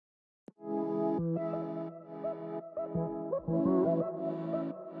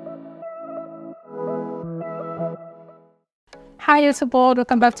Hi YouTube world,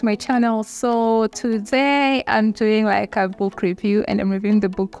 welcome back to my channel. So today I'm doing like a book review and I'm reviewing the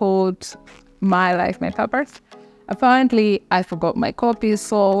book called My Life, My Purpose. Apparently I forgot my copy,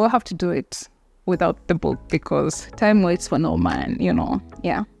 so we'll have to do it without the book because time waits for no man, you know.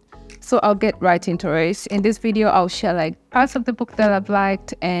 Yeah. So I'll get right into it. In this video, I'll share like parts of the book that I've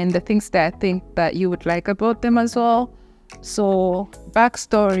liked and the things that I think that you would like about them as well. So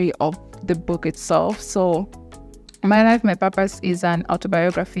backstory of the book itself. So My Life, My Purpose is an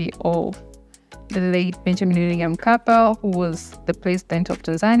autobiography of the late Benjamin Mkapa, who was the president of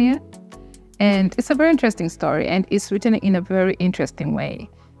Tanzania. And it's a very interesting story, and it's written in a very interesting way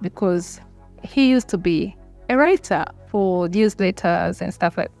because he used to be a writer for newsletters and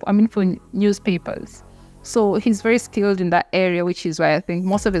stuff for newspapers. So he's very skilled in that area, which is why I think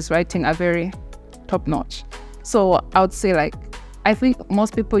most of his writing are very top-notch. So I would say I think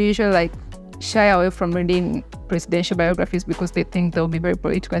most people usually shy away from reading presidential biographies because they think they'll be very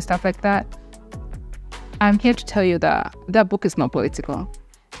political and stuff like that. I'm here to tell you that that book is not political.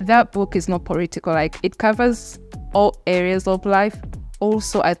 That book is not political. It covers all areas of life.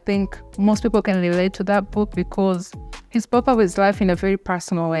 Also, I think most people can relate to that book because he spoke of his life in a very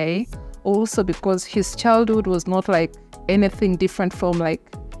personal way. Also because his childhood was not anything different from a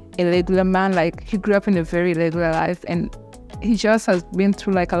regular man. He grew up in a very regular life and he just has been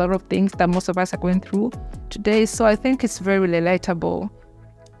through a lot of things that most of us are going through today. So I think it's very relatable.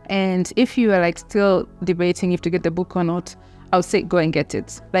 And if you are still debating if to get the book or not, I would say go and get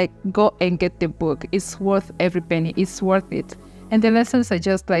it. Go and get the book. It's worth every penny. It's worth it. And the lessons are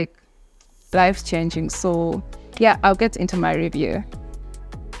just life changing. So yeah, I'll get into my review.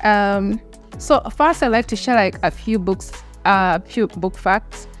 So first I'd like to share a few book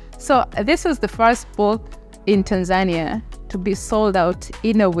facts. So this was the first book in Tanzania to be sold out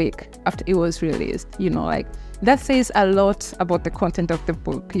in a week after it was released. That says a lot about the content of the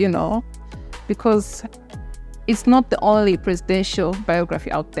book, because it's not the only presidential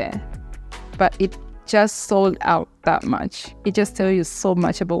biography out there, but it just sold out that much. It just tells you so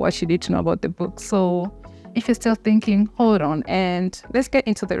much about what you need to know about the book. So if you're still thinking, hold on, and let's get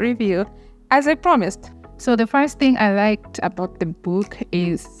into the review as I promised. So the first thing I liked about the book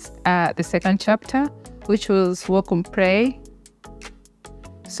is the second chapter, which was Walk and Pray.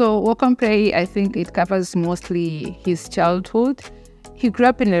 So Walk and Pray, I think it covers mostly his childhood. He grew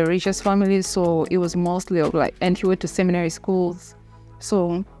up in a religious family, so it was mostly and he went to seminary schools.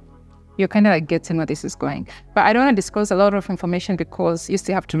 So you're kind of getting where this is going. But I don't want to disclose a lot of information because you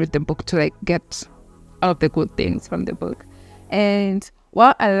still have to read the book to get all of the good things from the book. And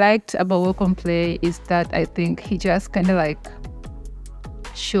what I liked about Walk and Play is that I think he just kind of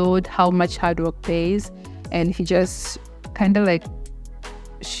showed how much hard work pays, and he just kind of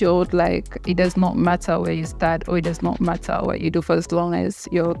showed it does not matter where you start, or it does not matter what you do for as long as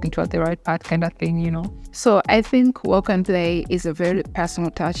you're working toward the right path, kind of thing. So I think Walk and Play is a very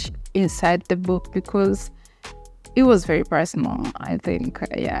personal touch inside the book because it was very personal. I think,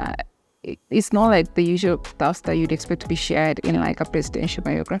 yeah, it's not the usual stuff that you'd expect to be shared in a presidential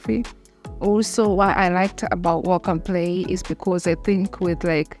biography. Also, what I liked about Walk and Play is because I think with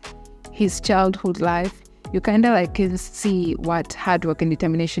his childhood life, you kind of can see what hard work and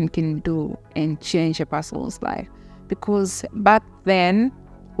determination can do and change a person's life. Because back then,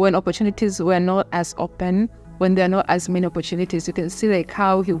 when opportunities were not as open, when there are not as many opportunities, you can see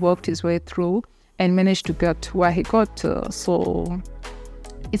how he worked his way through and managed to get where he got to. So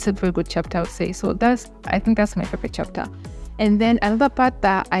it's a very good chapter, I would say. So I think that's my favorite chapter. And then another part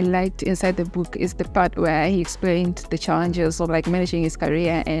that I liked inside the book is the part where he explained the challenges of managing his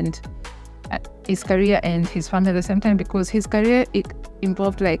career and his family at the same time, because his career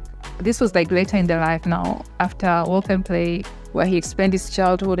involved this was later in the life now after Walk and Play, where he explained his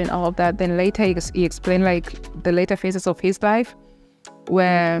childhood and all of that. Then later he explained the later phases of his life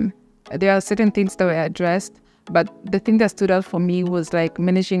where there are certain things that were addressed, but the thing that stood out for me was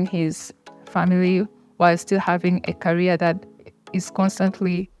managing his family while still having a career that is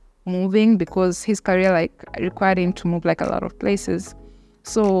constantly moving, because his career required him to move a lot of places.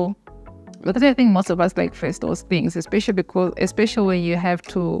 So because I think most of us face those things, especially when you have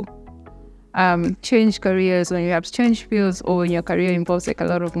to change careers, when you have to change fields, or when your career involves a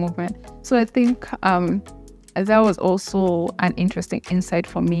lot of movement. So I think that was also an interesting insight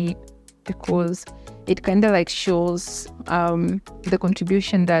for me, because it kind of shows the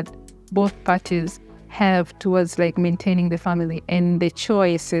contribution that both parties have towards maintaining the family and the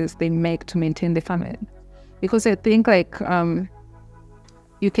choices they make to maintain the family. Because I think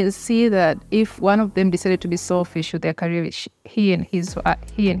you can see that if one of them decided to be selfish with their career, he and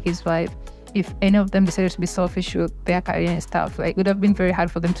his wife, if any of them decided to be selfish with their career and stuff, like, it would have been very hard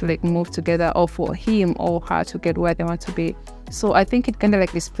for them to like move together, or for him or her to get where they want to be. So I think it kind of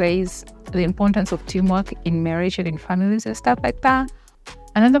like displays the importance of teamwork in marriage and in families and stuff like that.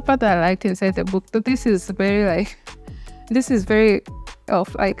 Another part that I liked inside the book, that this is very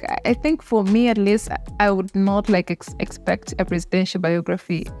I think for me at least, I would not like expect a presidential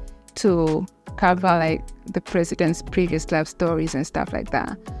biography to cover like the president's previous life stories and stuff like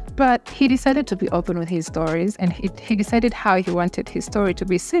that. But he decided to be open with his stories, and he decided how he wanted his story to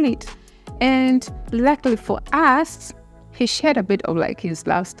be seen. And luckily for us, he shared a bit of like his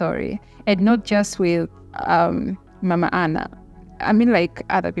love story, and not just with Mama Anna. I mean, like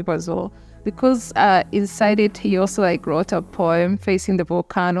other people as well. Because inside it, he also like wrote a poem, Facing the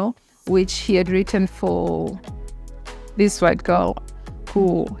Volcano, which he had written for this white girl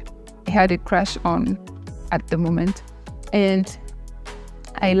who he had a crush on at the moment. And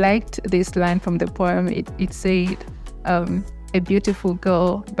I liked this line from the poem. It said, a beautiful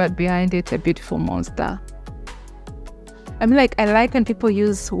girl, but behind it, a beautiful monster. I mean, like, I like when people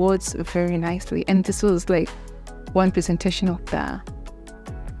use words very nicely, and this was like one presentation of that.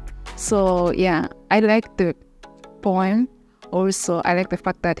 So yeah, I like the poem. Also, I like the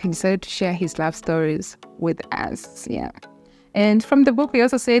fact that he decided to share his love stories with us. Yeah. And from the book, we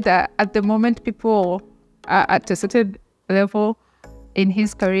also say that at the moment, people are at a certain level in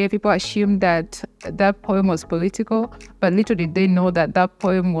his career, people assume that that poem was political, but little did they know that that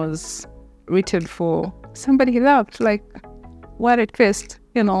poem was written for somebody he loved. Like, what a twist,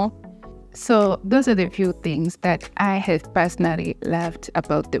 you know? So those are the few things that I have personally loved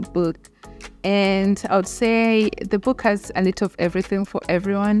about the book. And I would say the book has a little of everything for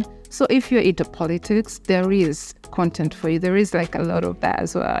everyone. So if you're into politics, there is content for you. There is like a lot of that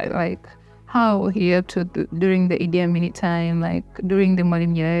as well. Like how he helped during the Idi Amin time, like during the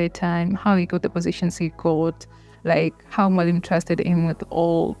Mwalimu Nyerere time, how he got the positions he got, like how Mwalimu trusted him with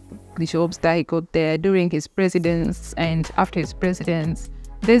all the jobs that he got there during his presidents and after his presidents.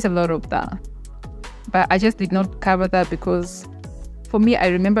 There's a lot of that, but I just did not cover that because for me, I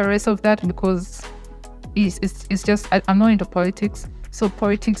remember the rest of that because it's just, I'm not into politics. So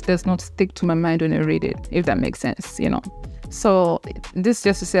politics does not stick to my mind when I read it, if that makes sense, you know. So this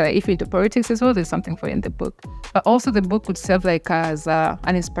just to say, like, if you're into politics as well, there's something for you in the book. But also the book would serve like as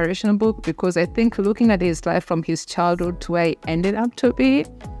an inspirational book, because I think looking at his life from his childhood to where he ended up to be,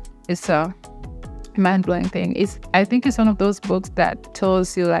 it's a mind-blowing thing. I think it's one of those books that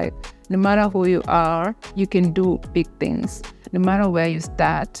tells you, like, no matter who you are, you can do big things. No matter where you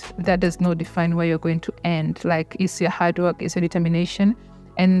start, that does not define where you're going to end. Like, it's your hard work, it's your determination,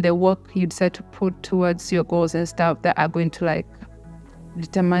 and the work you decide to put towards your goals and stuff that are going to like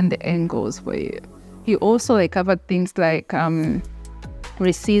determine the end goals for you. He also like covered things like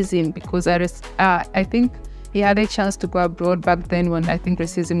racism, because I think he had a chance to go abroad back then when I think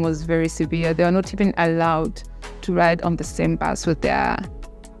racism was very severe. They were not even allowed to ride on the same bus with their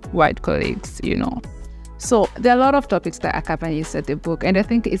white colleagues, you know. So there are a lot of topics that are covered inside the book, and I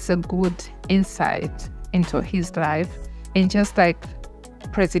think it's a good insight into his life and just like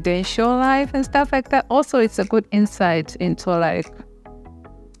presidential life and stuff like that. Also, it's a good insight into like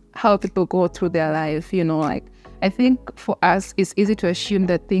how people go through their life, you know. Like, I think for us, it's easy to assume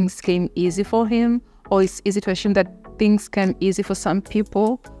that things came easy for him, or it's easy to assume that things came easy for some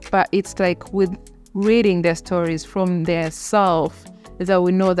people, but it's like with reading their stories from their self that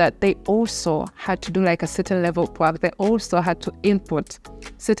we know that they also had to do like a certain level of work. They also had to input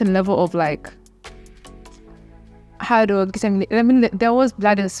certain level of like hard work. I mean, there was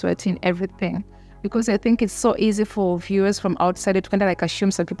blood and sweat in everything, because I think it's so easy for viewers from outside to kind of like assume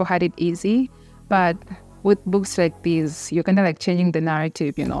some people had it easy. But with books like these, you're kind of like changing the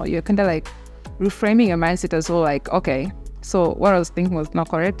narrative, you know. You're kind of like reframing your mindset as well, like, okay, so what I was thinking was not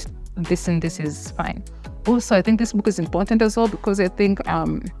correct, this and this is fine. Also, I think this book is important as well, because I think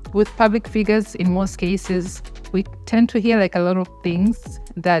with public figures, in most cases, we tend to hear like a lot of things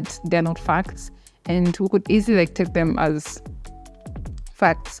that they're not facts, and we could easily like take them as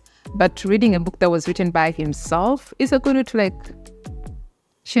facts. But reading a book that was written by himself is a good way to like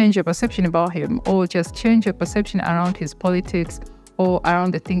change your perception about him, or just change your perception around his politics or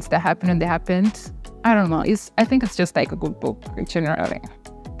around the things that happened when they happened. I don't know. I think it's just like a good book generally.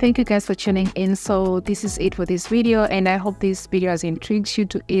 Thank you guys for tuning in. So this is it for this video, and I hope this video has intrigued you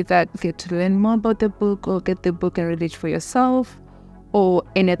to either get to learn more about the book, or get the book and read it for yourself, or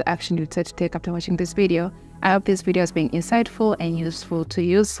any other action you decide to take after watching this video. I hope this video has been insightful and useful to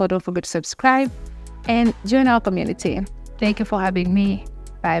you, so don't forget to subscribe and join our community. Thank you for having me.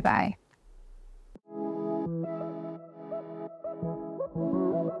 Bye-bye.